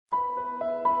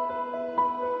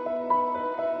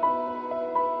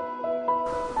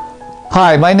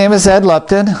Hi, my name is Ed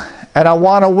Lupton, and I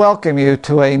want to welcome you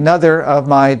to another of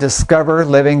my Discover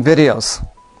Living videos.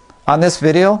 On this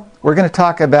video, we're going to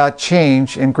talk about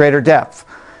change in greater depth.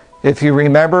 If you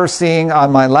remember seeing on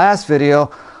my last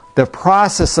video, the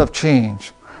process of change,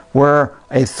 where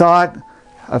a thought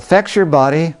affects your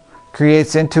body,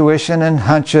 creates intuition and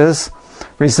hunches,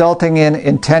 resulting in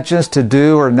intentions to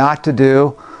do or not to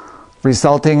do,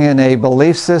 resulting in a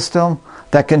belief system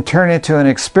that can turn into an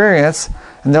experience,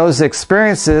 and those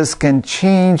experiences can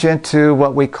change into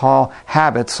what we call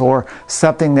habits, or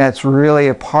something that's really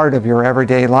a part of your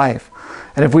everyday life.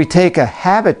 And if we take a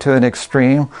habit to an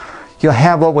extreme, you'll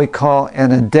have what we call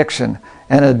an addiction.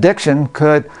 An addiction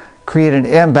could create an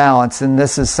imbalance, and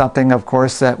this is something, of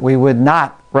course, that we would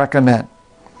not recommend.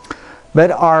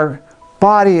 But our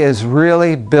body is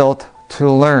really built to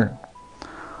learn.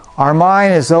 Our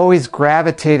mind is always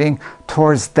gravitating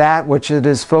towards that which it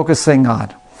is focusing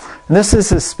on. And this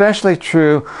is especially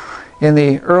true in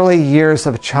the early years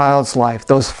of a child's life.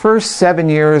 Those first 7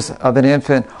 years of an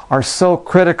infant are so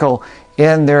critical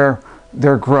in their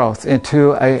growth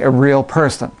into a real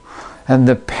person. And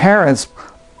the parents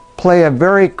play a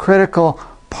very critical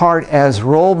part as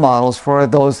role models for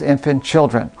those infant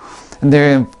children. And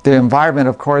the environment,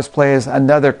 of course, plays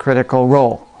another critical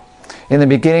role. In the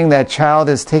beginning, that child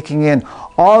is taking in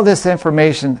all this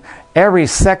information every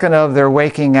second of their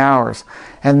waking hours.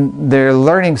 And they're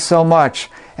learning so much.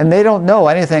 And they don't know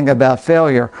anything about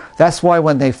failure. That's why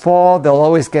when they fall, they'll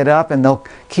always get up and they'll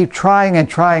keep trying and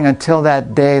trying until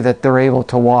that day that they're able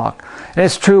to walk. And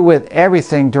it's true with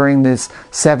everything during this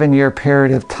 7-year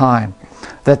period of time,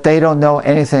 that they don't know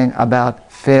anything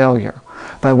about failure.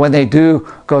 But when they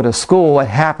do go to school, what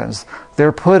happens?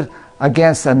 They're put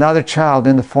against another child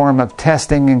in the form of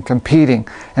testing and competing.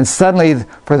 And suddenly,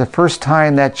 for the first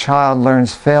time, that child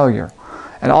learns failure.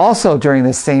 And also during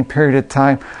this same period of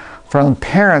time, from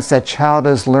parents, that child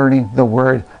is learning the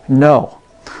word no.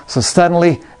 So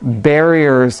suddenly,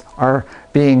 barriers are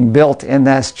being built in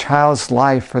that child's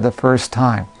life for the first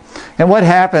time. And what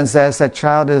happens as that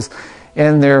child is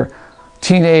in their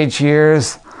teenage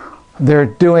years, they're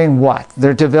doing what?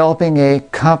 They're developing a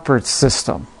comfort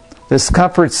system. This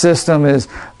comfort system is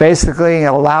basically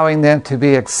allowing them to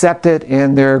be accepted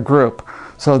in their group.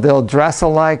 So they'll dress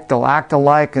alike, they'll act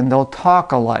alike, and they'll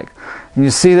talk alike. And you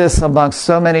see this among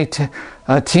so many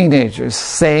teenagers,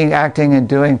 saying, acting, and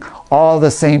doing all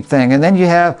the same thing. And then you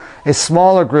have a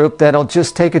smaller group that'll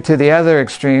just take it to the other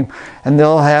extreme, and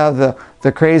they'll have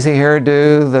the crazy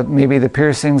hairdo, maybe the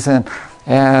piercings and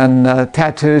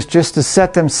tattoos, just to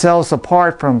set themselves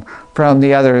apart from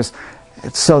the others,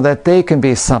 so that they can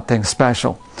be something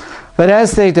special. But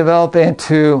as they develop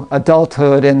into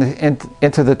adulthood and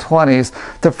into the 20s,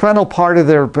 the frontal part of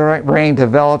their brain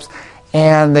develops,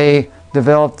 and they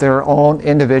develop their own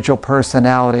individual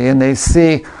personality, and they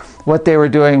see what they were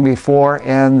doing before,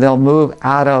 and they'll move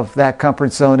out of that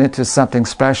comfort zone into something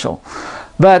special.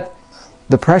 But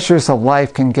the pressures of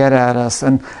life can get at us,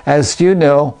 and as you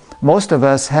know, most of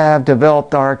us have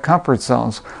developed our comfort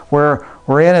zones where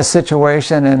we're in a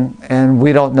situation and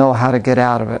we don't know how to get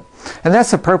out of it. And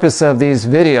that's the purpose of these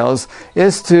videos,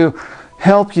 is to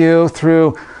help you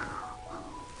through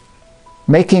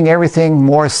making everything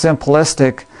more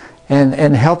simplistic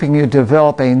and helping you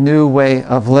develop a new way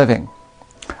of living.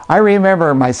 I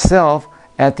remember myself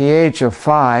at the age of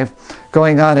 5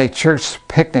 going on a church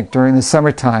picnic during the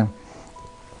summertime.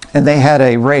 And they had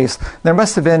a race. There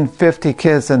must have been 50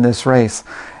 kids in this race.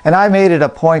 And I made it a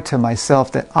point to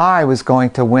myself that I was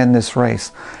going to win this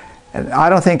race. And I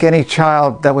don't think any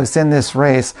child that was in this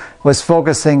race was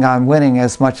focusing on winning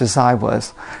as much as I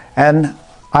was. And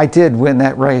I did win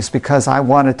that race because I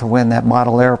wanted to win that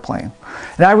model airplane.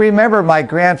 And I remember my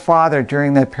grandfather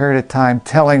during that period of time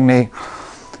telling me,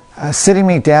 sitting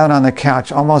me down on the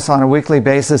couch almost on a weekly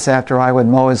basis after I would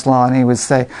mow his lawn, he would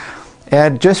say,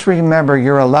 "Ed, just remember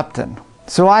you're a Lupton."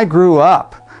 So I grew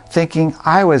up thinking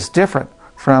I was different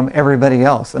from everybody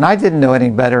else. And I didn't know any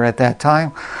better at that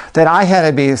time, that I had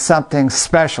to be something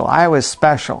special. I was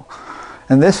special.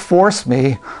 And this forced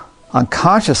me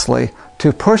unconsciously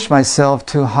to push myself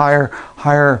to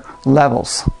higher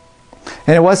levels.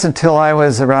 And it wasn't until I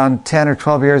was around 10 or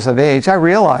 12 years of age, I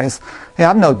realized, hey,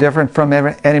 I'm no different from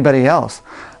anybody else.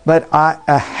 But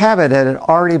a habit that had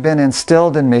already been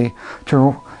instilled in me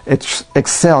to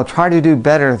excel, try to do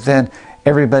better than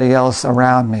everybody else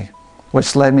around me,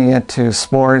 which led me into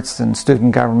sports and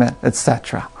student government,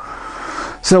 etc.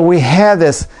 So we have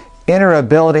this inner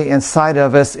ability inside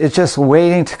of us. It's just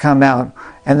waiting to come out.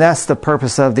 And that's the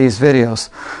purpose of these videos,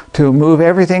 to move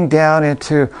everything down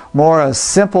into more a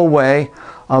simple way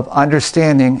of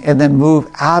understanding and then move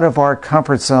out of our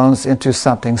comfort zones into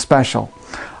something special.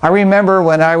 I remember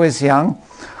when I was young,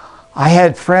 I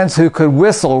had friends who could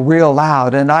whistle real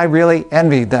loud, and I really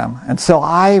envied them. And so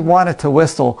I wanted to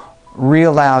whistle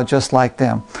real loud just like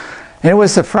them. And it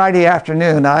was a Friday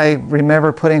afternoon. I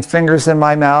remember putting fingers in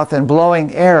my mouth and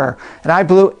blowing air. And I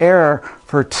blew air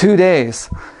for 2 days.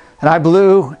 And I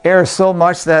blew air so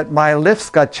much that my lips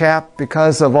got chapped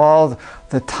because of all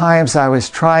the times I was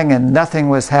trying and nothing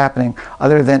was happening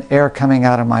other than air coming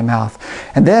out of my mouth.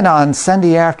 And then on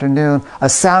Sunday afternoon, a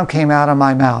sound came out of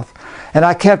my mouth. And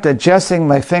I kept adjusting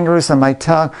my fingers and my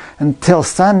tongue until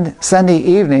Sunday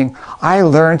evening, I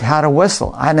learned how to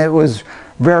whistle. And it was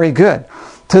very good,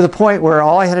 to the point where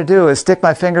all I had to do is stick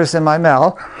my fingers in my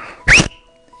mouth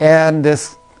and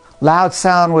this loud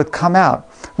sound would come out.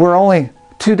 Where only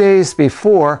 2 days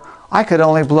before, I could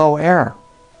only blow air.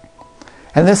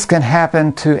 And this can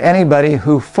happen to anybody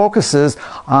who focuses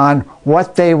on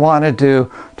what they want to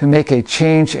do to make a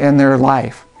change in their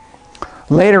life.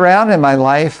 Later on in my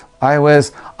life, I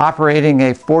was operating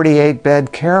a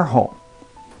 48-bed care home,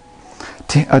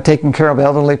 taking care of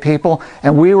elderly people,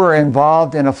 and we were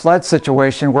involved in a flood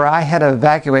situation where I had to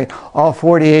evacuate all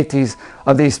 48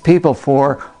 of these people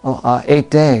for 8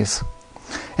 days.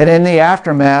 And in the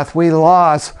aftermath, we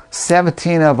lost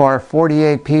 17 of our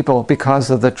 48 people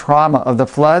because of the trauma of the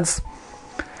floods.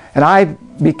 And I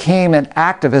became an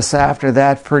activist after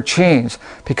that for change,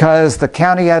 because the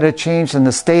county had to change and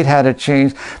the state had to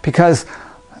change, because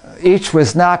each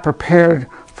was not prepared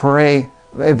for a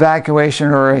evacuation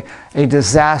or a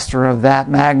disaster of that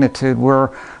magnitude, where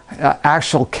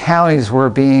actual counties were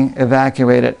being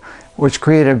evacuated, which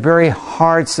created a very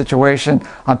hard situation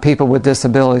on people with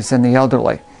disabilities and the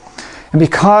elderly. And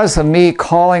because of me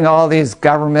calling all these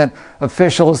government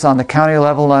officials on the county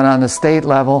level and on the state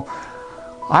level,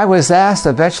 I was asked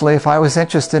eventually if I was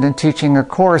interested in teaching a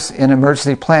course in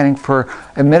emergency planning for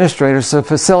administrators of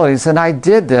facilities. And I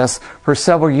did this for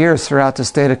several years throughout the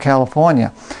state of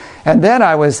California. And then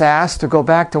I was asked to go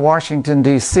back to Washington,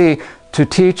 D.C. to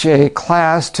teach a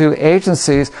class to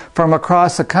agencies from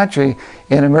across the country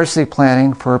in emergency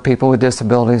planning for people with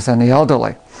disabilities and the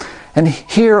elderly. And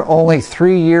here, only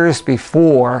 3 years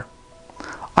before,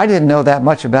 I didn't know that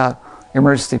much about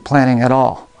emergency planning at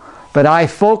all. But I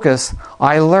focused,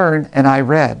 I learned, and I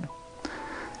read.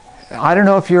 I don't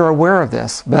know if you're aware of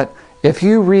this, but if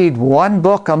you read one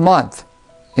book a month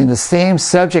in the same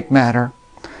subject matter,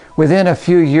 within a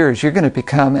few years, you're going to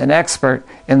become an expert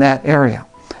in that area.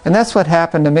 And that's what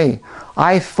happened to me.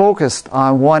 I focused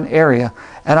on one area,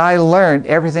 and I learned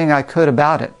everything I could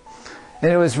about it.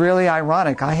 And it was really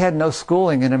ironic. I had no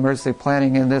schooling in emergency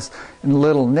planning in this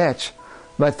little niche,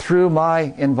 but through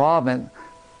my involvement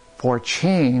for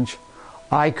change,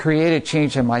 I created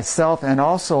change in myself and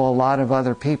also a lot of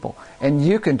other people. And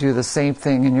you can do the same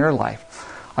thing in your life.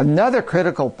 Another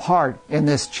critical part in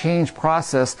this change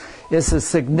process is the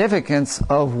significance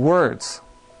of words.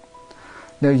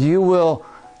 Now, you will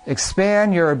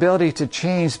expand your ability to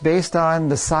change based on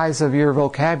the size of your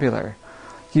vocabulary.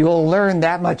 You will learn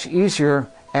that much easier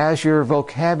as your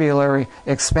vocabulary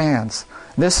expands.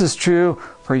 This is true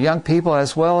for young people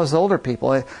as well as older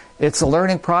people. It's a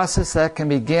learning process that can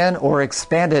begin or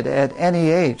expanded at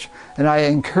any age. And I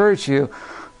encourage you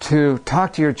to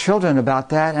talk to your children about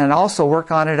that and also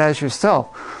work on it as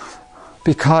yourself.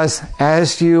 Because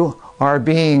as you are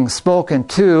being spoken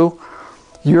to,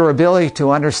 your ability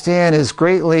to understand is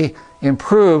greatly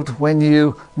improved when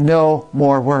you know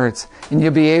more words. And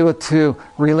you'll be able to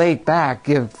relate back,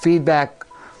 give feedback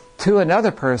to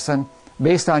another person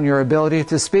based on your ability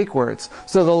to speak words.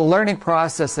 So the learning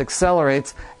process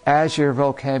accelerates as your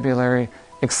vocabulary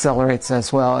accelerates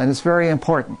as well, and it's very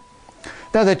important.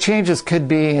 Now, the changes could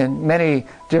be in many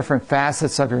different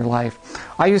facets of your life.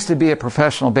 I used to be a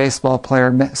professional baseball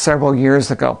player several years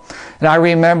ago, and I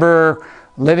remember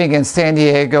living in San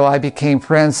Diego, I became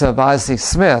friends of Ozzie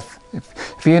Smith.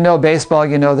 If you know baseball,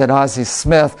 you know that Ozzie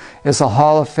Smith is a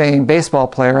Hall of Fame baseball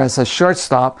player as a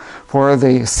shortstop for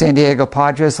the San Diego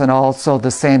Padres and also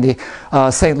the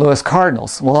St. Louis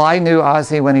Cardinals. Well, I knew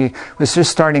Ozzie when he was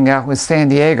just starting out with San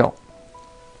Diego.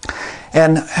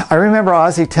 And I remember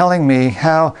Ozzie telling me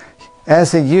how,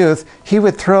 as a youth, he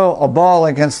would throw a ball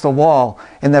against the wall,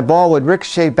 and that ball would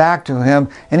ricochet back to him,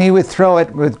 and he would throw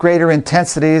it with greater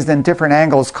intensities and different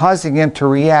angles, causing him to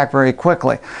react very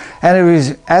quickly. And it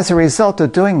was, as a result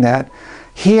of doing that,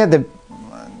 he had the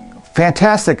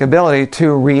fantastic ability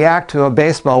to react to a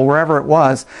baseball wherever it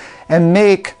was and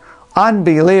make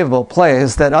unbelievable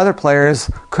plays that other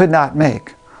players could not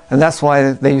make. And that's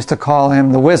why they used to call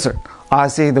him the Wizard,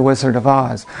 Ozzy, the Wizard of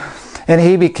Oz. And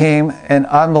he became an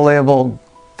unbelievable,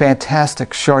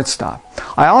 fantastic shortstop.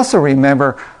 I also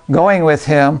remember going with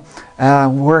him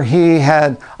where he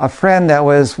had a friend that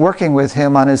was working with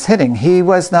him on his hitting. He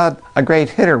was not a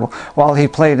great hitter while he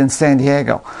played in San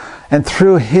Diego. And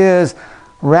through his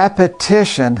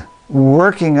repetition,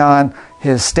 working on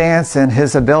his stance and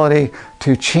his ability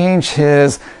to change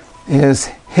his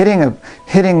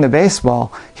hitting the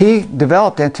baseball, he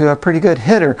developed into a pretty good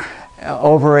hitter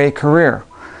over a career.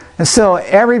 And so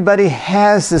everybody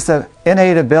has this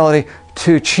innate ability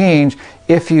to change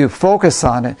if you focus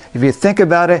on it, if you think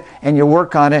about it and you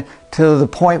work on it to the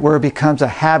point where it becomes a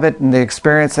habit and the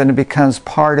experience and it becomes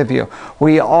part of you.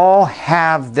 We all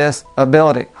have this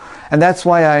ability. And that's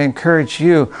why I encourage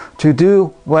you to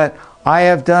do what I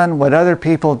have done, what other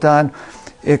people have done.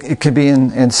 It could be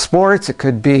in sports, it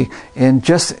could be in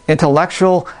just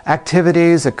intellectual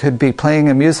activities, it could be playing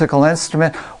a musical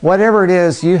instrument. Whatever it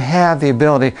is, you have the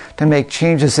ability to make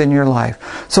changes in your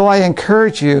life. So I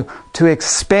encourage you to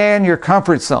expand your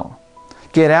comfort zone.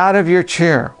 Get out of your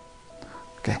chair.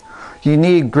 Okay. You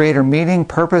need greater meaning,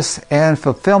 purpose, and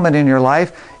fulfillment in your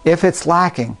life if it's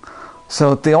lacking.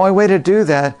 So the only way to do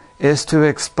that is to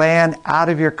expand out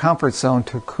of your comfort zone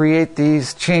to create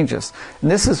these changes. And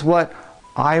this is what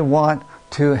I want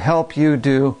to help you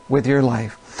do with your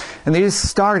life. And these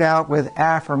start out with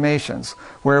affirmations,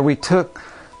 where we took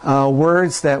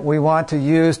words that we want to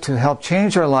use to help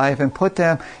change our life and put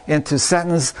them into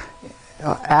sentence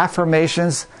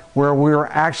affirmations where we're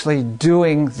actually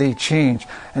doing the change.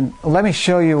 And let me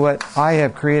show you what I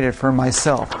have created for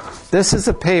myself. This is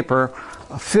a paper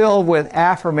filled with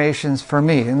affirmations for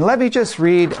me. And let me just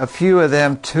read a few of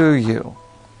them to you.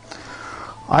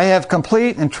 I have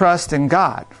complete and trust in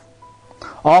God.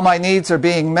 All my needs are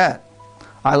being met.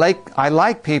 I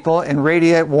like people and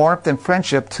radiate warmth and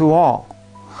friendship to all.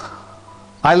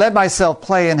 I let myself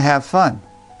play and have fun.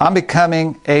 I'm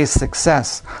becoming a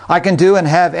success. I can do and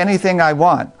have anything I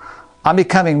want. I'm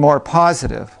becoming more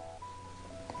positive.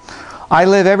 I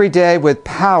live every day with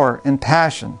power and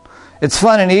passion. It's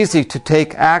fun and easy to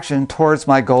take action towards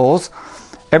my goals.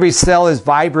 Every cell is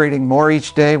vibrating more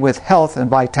each day with health and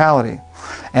vitality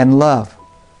and love.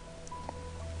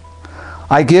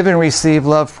 I give and receive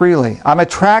love freely. I'm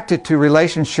attracted to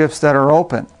relationships that are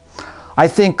open. I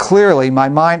think clearly. My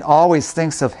mind always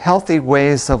thinks of healthy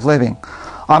ways of living.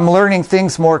 I'm learning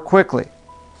things more quickly.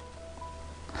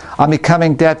 I'm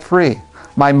becoming debt-free.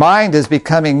 My mind is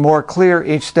becoming more clear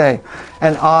each day,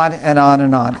 and on and on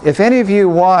and on. If any of you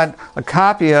want a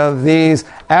copy of these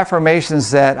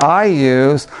affirmations that I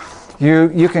use,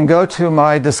 you can go to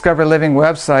my Discover Living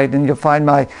website and you'll find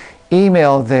my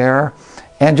email there,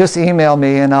 and just email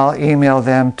me and I'll email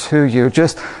them to you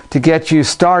just to get you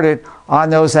started on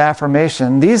those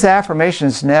affirmations. These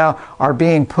affirmations now are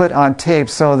being put on tape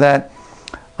so that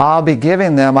I'll be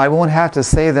giving them. I won't have to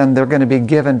say them. They're going to be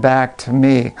given back to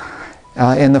me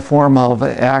in the form of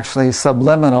actually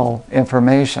subliminal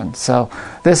information. So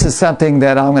this is something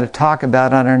that I'm going to talk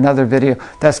about on another video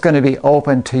that's going to be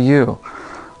open to you,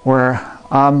 where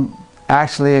I'm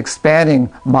actually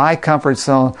expanding my comfort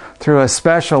zone through a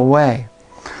special way.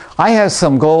 I have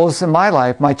some goals in my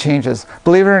life, my changes.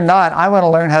 Believe it or not, I want to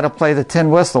learn how to play the tin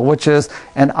whistle, which is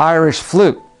an Irish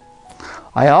flute.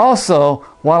 I also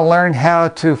want to learn how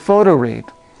to photo read.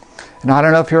 And I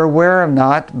don't know if you're aware or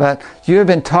not, but you have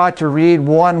been taught to read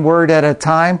one word at a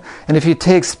time. And if you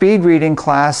take speed reading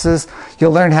classes,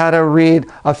 you'll learn how to read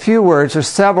a few words or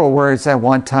several words at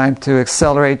one time to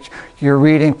accelerate your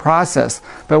reading process.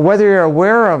 But whether you're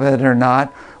aware of it or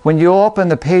not, when you open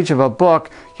the page of a book,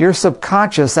 your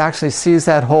subconscious actually sees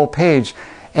that whole page.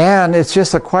 And it's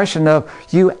just a question of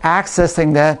you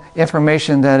accessing that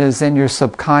information that is in your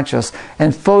subconscious.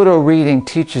 And photo reading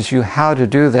teaches you how to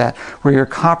do that, where your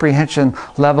comprehension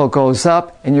level goes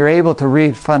up and you're able to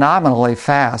read phenomenally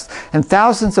fast. And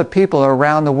thousands of people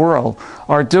around the world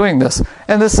are doing this.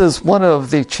 And this is one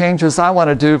of the changes I want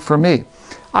to do for me.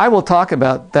 I will talk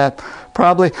about that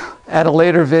probably at a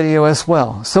later video as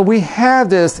well. So we have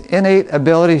this innate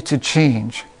ability to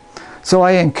change. So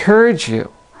I encourage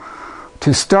you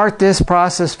to start this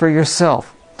process for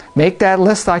yourself. Make that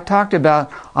list I talked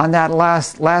about on that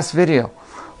last video.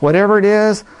 Whatever it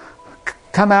is,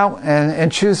 come out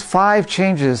and choose 5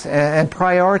 changes and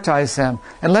prioritize them.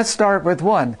 And let's start with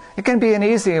one. It can be an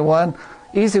easy one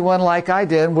like I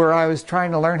did, where I was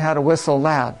trying to learn how to whistle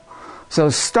loud. So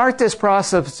start this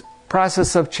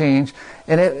process of change,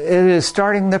 and it is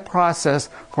starting the process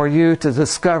for you to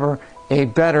discover a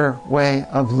better way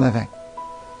of living.